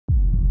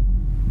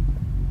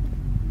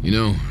You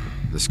know,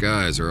 the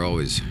skies are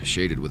always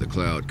shaded with a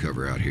cloud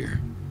cover out here.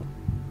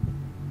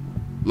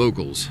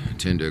 Locals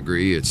tend to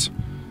agree it's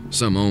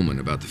some omen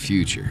about the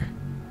future.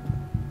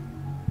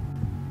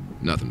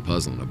 Nothing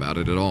puzzling about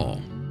it at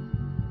all.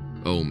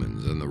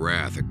 Omens and the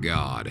wrath of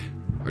God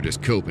are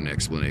just coping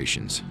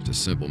explanations to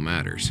simple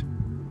matters.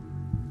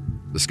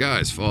 The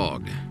sky's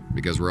fogged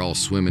because we're all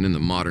swimming in the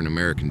modern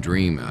American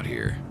dream out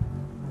here.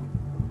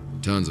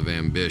 Tons of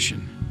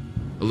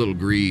ambition, a little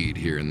greed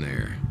here and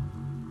there,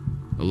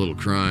 a little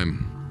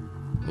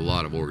crime, a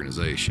lot of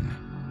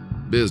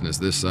organization. Business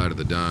this side of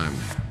the dime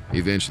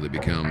eventually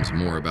becomes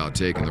more about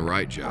taking the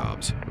right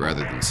jobs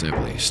rather than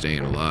simply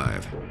staying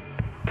alive.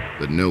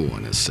 But no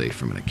one is safe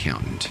from an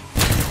accountant.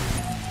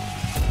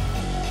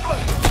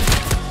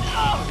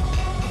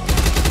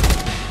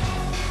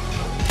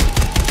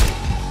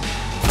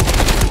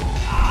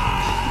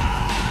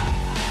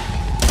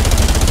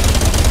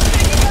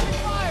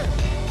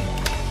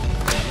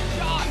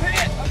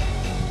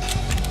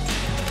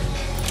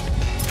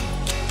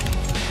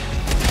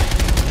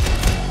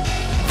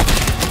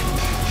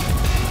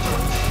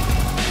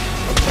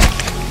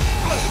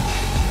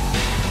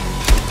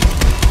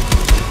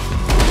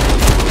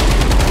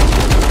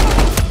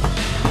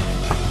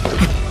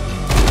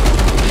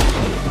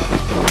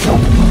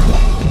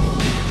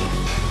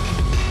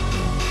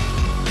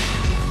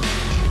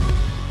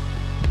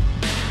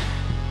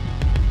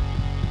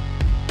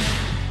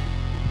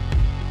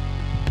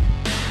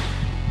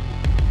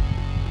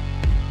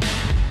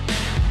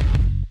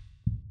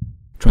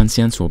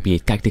 TRANSIENCE will be a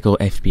tactical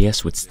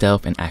FPS with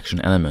stealth and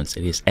action elements.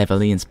 It is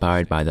heavily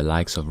inspired by the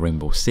likes of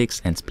Rainbow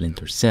Six and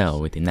Splinter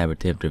Cell, with a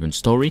narrative-driven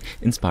story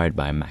inspired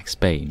by Max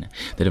Payne.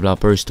 The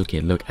developers took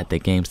a look at the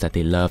games that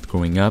they loved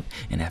growing up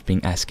and have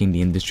been asking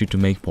the industry to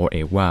make for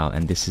a while,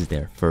 and this is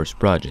their first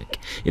project.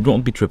 It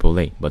won't be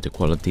AAA, but the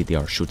quality they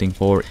are shooting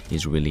for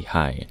is really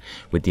high,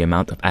 with the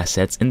amount of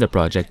assets in the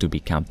project to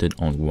be counted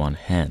on one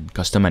hand.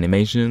 Custom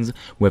animations,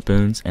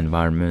 weapons,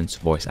 environments,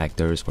 voice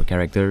actors for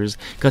characters,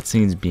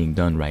 cutscenes being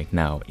done right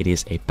now. It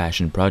is a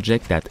passion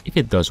project that, if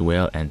it does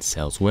well and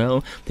sells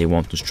well, they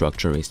want to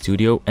structure a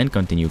studio and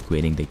continue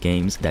creating the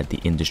games that the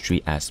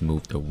industry has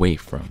moved away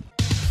from.